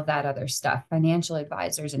do all of that other stuff, financial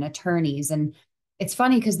advisors and attorneys. And it's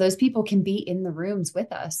funny because those people can be in the rooms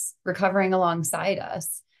with us, recovering alongside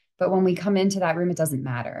us. But when we come into that room, it doesn't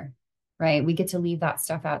matter, right? We get to leave that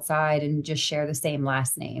stuff outside and just share the same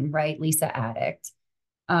last name, right? Lisa Addict.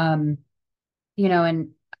 And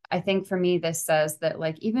I think for me, this says that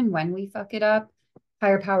like, even when we fuck it up,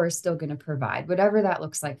 higher power is still going to provide whatever that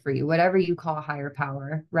looks like for you, whatever you call higher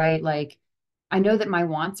power, right? Like, I know that my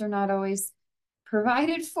wants are not always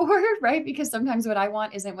provided for, right? Because sometimes what I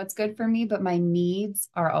want isn't what's good for me, but my needs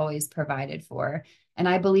are always provided for. And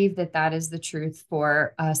I believe that that is the truth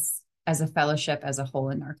for us as a fellowship as a whole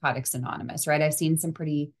in Narcotics Anonymous, right? I've seen some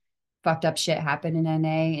pretty fucked up shit happen in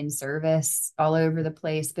NA, in service, all over the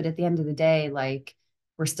place. But at the end of the day, like,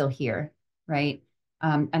 we're still here, right?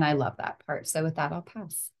 And I love that part. So with that, I'll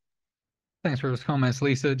pass. Thanks for those comments,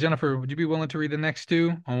 Lisa. Jennifer, would you be willing to read the next two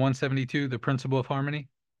on 172, the principle of harmony?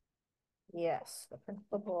 Yes, the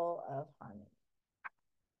principle of harmony.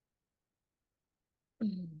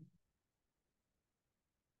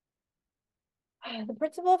 The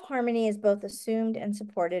principle of harmony is both assumed and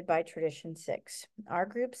supported by Tradition 6. Our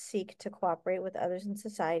groups seek to cooperate with others in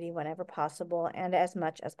society whenever possible and as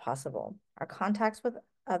much as possible. Our contacts with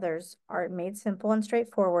others are made simple and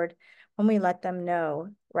straightforward when we let them know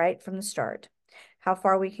right from the start how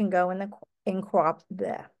far we can go in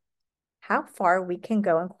how far we can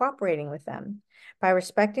go in cooperating with them. By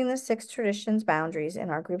respecting the 6 traditions boundaries in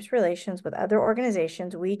our group's relations with other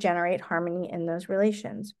organizations, we generate harmony in those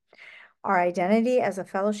relations. Our identity as a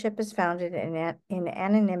fellowship is founded in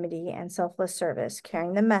anonymity and selfless service,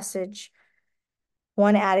 carrying the message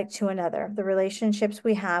one addict to another. The relationships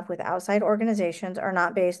we have with outside organizations are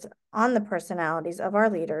not based on the personalities of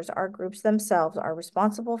our leaders. Our groups themselves are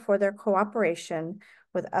responsible for their cooperation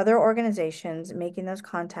with other organizations, making those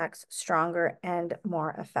contacts stronger and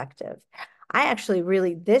more effective. I actually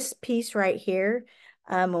really, this piece right here,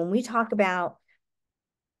 when we talk about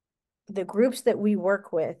the groups that we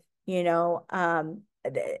work with, I've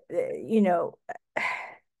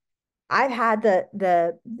had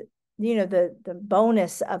the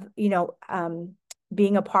bonus of,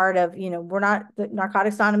 being a part of, we're not, the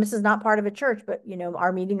Narcotics Anonymous is not part of a church, but,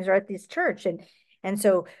 our meetings are at this church. And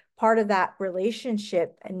so part of that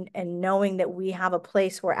relationship and knowing that we have a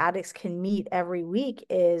place where addicts can meet every week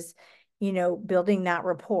is, building that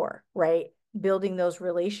rapport, right? Building those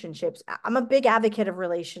relationships. I'm a big advocate of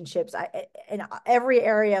relationships. In every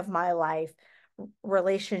area of my life,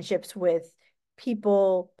 relationships with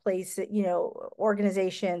people, places,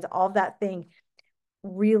 organizations, all of that thing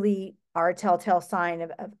really are a telltale sign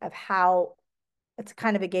of how it's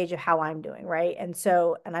kind of a gauge of how I'm doing, right? And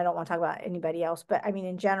so, and I don't want to talk about anybody else, but I mean,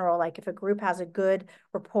 in general, like if a group has a good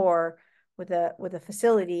rapport with a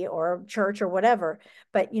facility or church or whatever,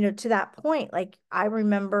 but to that point, like I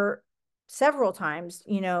remember several times,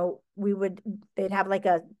 they'd have like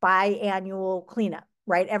a biannual cleanup,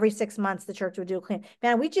 right? Every 6 months, the church would do a clean.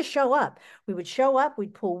 Man, we'd just show up. We would show up,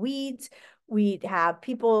 we'd pull weeds. We'd have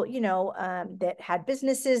people, that had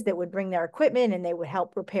businesses that would bring their equipment and they would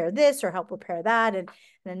help repair this or help repair that. And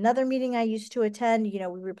another meeting I used to attend,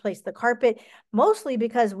 we replaced the carpet, mostly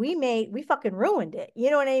because we fucking ruined it.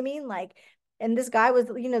 You know what I mean? Like, and this guy was,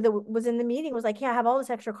 that was in the meeting was like, yeah, I have all this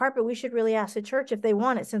extra carpet. We should really ask the church if they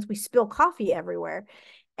want it since we spill coffee everywhere.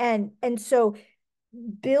 And so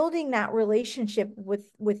building that relationship with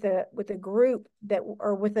a group that,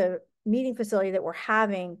 or with a meeting facility that we're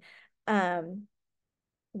having,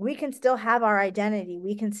 we can still have our identity.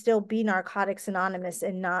 We can still be Narcotics Anonymous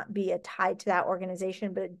and not be tied to that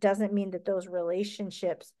organization, but it doesn't mean that those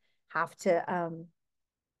relationships have to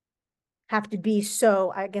be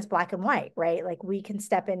so, I guess, black and white, right? Like we can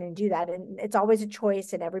step in and do that. And it's always a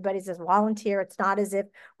choice and everybody's a volunteer. It's not as if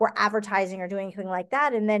we're advertising or doing anything like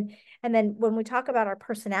that. And then when we talk about our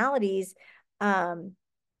personalities, I've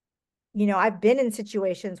been in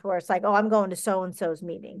situations where it's like, oh, I'm going to so-and-so's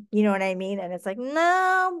meeting. You know what I mean? And it's like,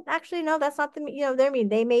 no, actually, no, that's not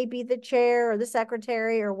they may be the chair or the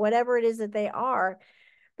secretary or whatever it is that they are.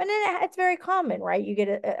 But it's very common, right? You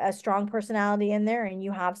get a strong personality in there and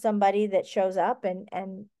you have somebody that shows up and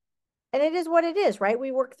it is what it is, right?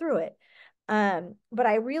 We work through it. But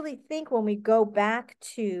I really think when we go back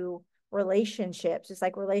to relationships, it's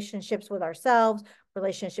like relationships with ourselves,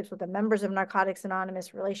 relationships with the members of Narcotics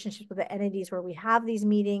Anonymous, relationships with the entities where we have these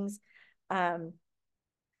meetings.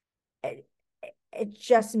 It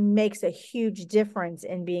just makes a huge difference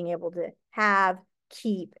in being able to have,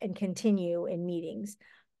 keep, and continue in meetings.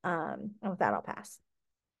 And with that, I'll pass.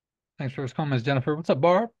 Thanks for those comments, Jennifer. What's up,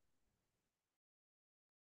 Barb?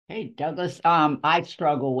 Hey, Douglas. I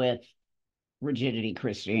struggle with rigidity,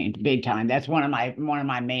 Christine, big time. That's one of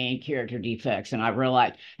my main character defects, and I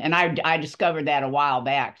realized, and I discovered that a while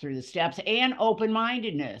back through the steps. And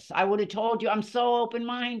open-mindedness. I would have told you I'm so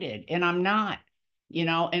open-minded, and I'm not.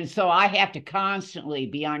 And so I have to constantly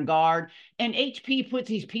be on guard. And HP puts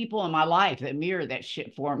these people in my life that mirror that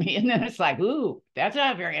shit for me. And then it's like, ooh, that's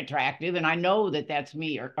not very attractive. And I know that that's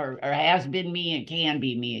me or has been me and can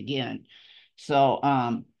be me again. So,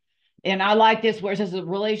 and I like this where it says the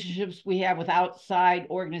relationships we have with outside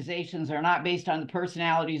organizations are not based on the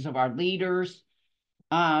personalities of our leaders.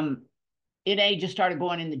 NA just started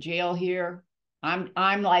going in the jail here.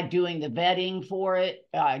 I'm like doing the vetting for it,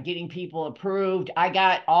 getting people approved. I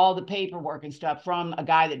got all the paperwork and stuff from a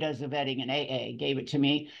guy that does the vetting in AA, gave it to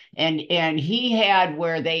me. And he had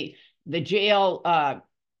where the jail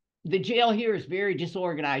here is very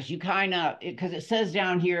disorganized. You kind of, because it says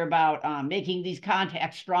down here about making these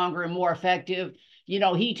contacts stronger and more effective.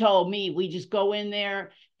 He told me we just go in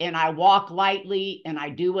there and I walk lightly and I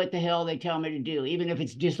do what the hell they tell me to do, even if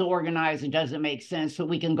it's disorganized and doesn't make sense, so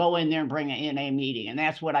we can go in there and bring an NA meeting. And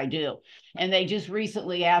that's what I do. And they just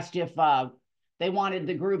recently asked if they wanted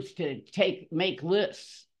the groups to make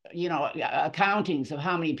lists, accountings of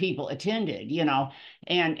how many people attended,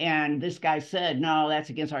 and this guy said, no, that's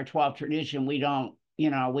against our 12th tradition. We don't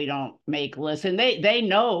make lists. And they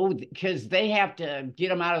know, because they have to get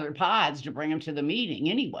them out of their pods to bring them to the meeting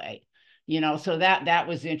anyway. So that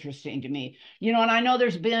was interesting to me, and I know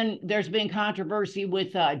there's been controversy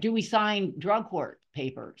with, do we sign drug court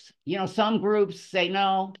papers? Some groups say,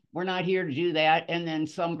 no, we're not here to do that. And then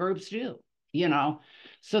some groups do,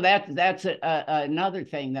 so that's another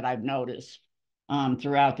thing that I've noticed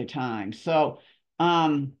throughout the time. So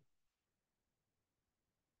I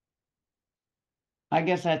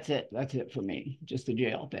guess that's it. That's it for me. Just the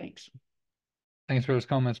jail. Thanks. Thanks for those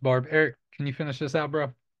comments, Barb. Eric, can you finish this out,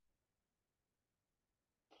 bro?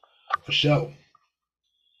 For sure.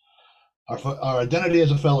 Our identity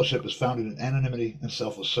as a fellowship is founded in anonymity and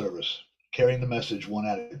selfless service, carrying the message one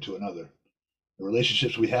addict to another. The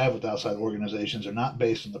relationships we have with outside organizations are not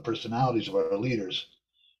based on the personalities of our leaders.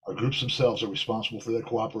 Our groups themselves are responsible for their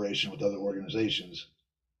cooperation with other organizations,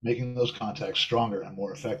 making those contacts stronger and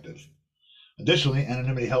more effective. Additionally,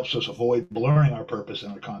 anonymity helps us avoid blurring our purpose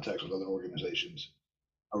in our contacts with other organizations.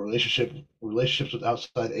 Our relationships with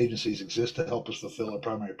outside agencies exist to help us fulfill our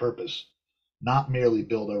primary purpose, not merely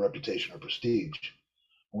build our reputation or prestige.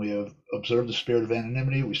 When we have observed the spirit of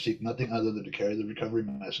anonymity, we seek nothing other than to carry the recovery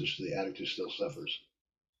message to the addict who still suffers.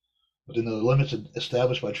 Within the limits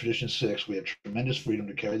established by Tradition 6, we have tremendous freedom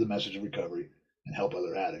to carry the message of recovery and help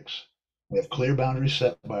other addicts. We have clear boundaries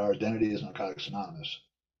set by our identity as Narcotics Anonymous.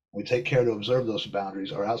 When we take care to observe those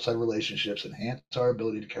boundaries, our outside relationships enhance our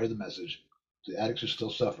ability to carry the message to the addict who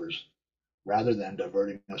still suffers, rather than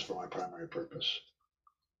diverting us from our primary purpose.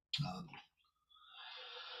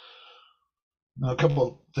 A couple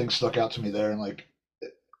of things stuck out to me there, and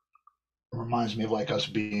it reminds me of us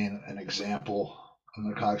being an example of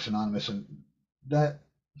Narcotics Anonymous, and that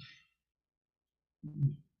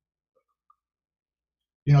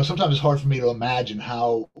sometimes it's hard for me to imagine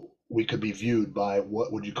how we could be viewed by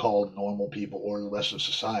what would you call normal people or the rest of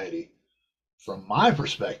society. From my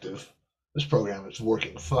perspective, this program is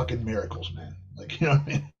working fucking miracles, man. You know what I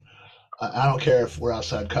mean? I don't care if we're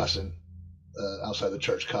outside cussing, outside the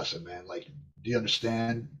church cussing, man. Do you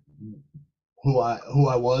understand who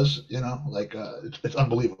I was? It's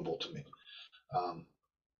unbelievable to me.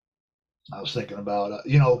 I was thinking about,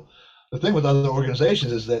 the thing with other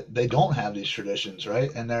organizations is that they don't have these traditions,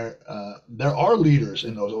 right? And there are leaders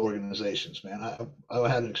in those organizations, man. I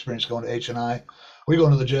had an experience going to H&I. We go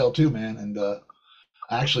into the jail too, man, and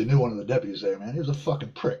I actually knew one of the deputies there, man. He was a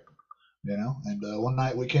fucking prick, And one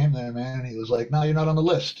night we came there, man, and he was like, "No, you're not on the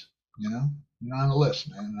list, You're not on the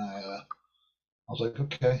list, man." And I was like,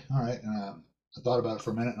 "Okay, all right." And I thought about it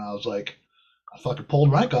for a minute, and I was like, I fucking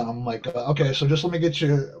pulled rank on him. I'm like, "Okay, so just let me get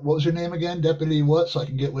what was your name again? Deputy what? So I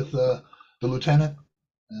can get with the lieutenant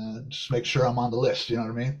and just make sure I'm on the list." You know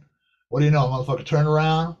what I mean? What do you know? Motherfucker turned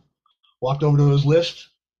around, walked over to his list.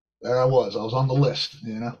 There I was on the list,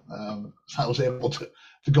 I was able to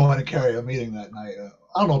go in and carry a meeting that night.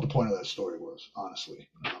 I don't know what the point of that story was, honestly.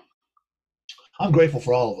 I'm grateful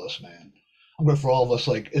for all of us, man. I'm grateful for all of us.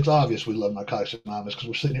 It's obvious we love Narcotics Anonymous because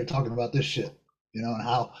we're sitting here talking about this shit,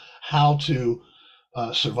 and how to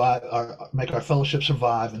survive, make our fellowship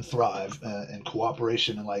survive and thrive in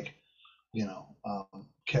cooperation and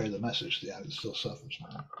carry the message to the addict that still suffers,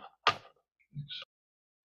 man.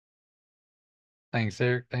 Thanks,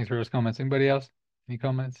 Eric. Thanks for those comments. Anybody else? Any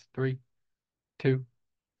comments? 3, 2,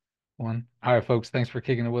 1. All right, folks. Thanks for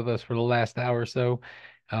kicking it with us for the last hour or so.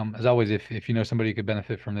 As always, if you know somebody who could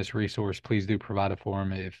benefit from this resource, please do provide it for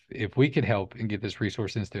them. If we could help and get this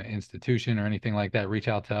resource into an institution or anything like that, reach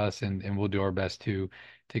out to us and we'll do our best to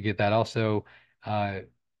get that. Also,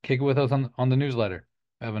 kick it with us on the newsletter.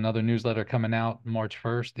 We have another newsletter coming out March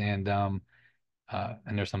 1st, and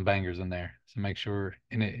there's some bangers in there. So make sure,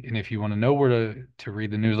 and if you want to know where to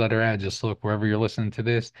read the newsletter at, just look wherever you're listening to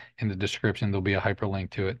this. In the description, there'll be a hyperlink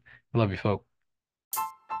to it. I love you, folks.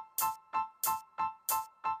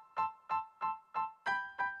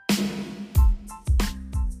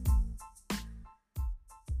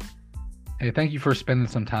 Hey, thank you for spending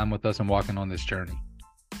some time with us and walking on this journey.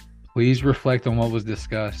 Please reflect on what was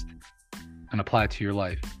discussed and apply it to your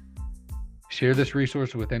life. Share this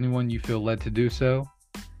resource with anyone you feel led to do so,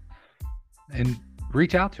 and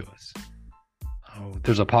reach out to us.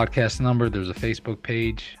 There's a podcast number, there's a Facebook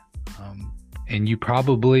page, and you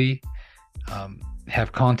probably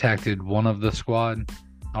have contacted one of the squad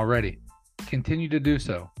already. Continue to do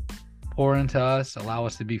so. Pour into us, allow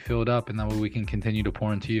us to be filled up, and that way we can continue to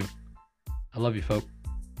pour into you. I love you, folks.